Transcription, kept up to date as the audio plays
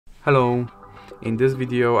Hello! In this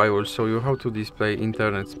video I will show you how to display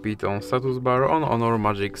internet speed on status bar on Honor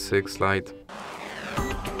Magic 6 Lite.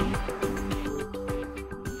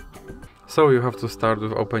 So you have to start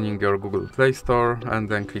with opening your Google Play Store and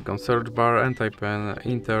then click on search bar and type in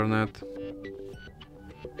internet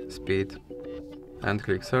speed and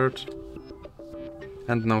click search.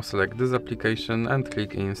 And now select this application and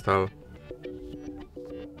click install.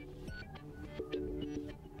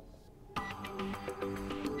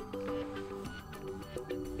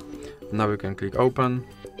 Now you can click open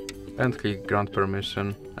and click grant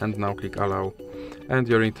permission and now click allow, and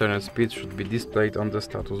your internet speed should be displayed on the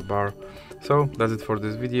status bar. So that's it for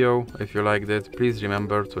this video. If you liked it, please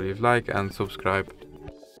remember to leave like and subscribe.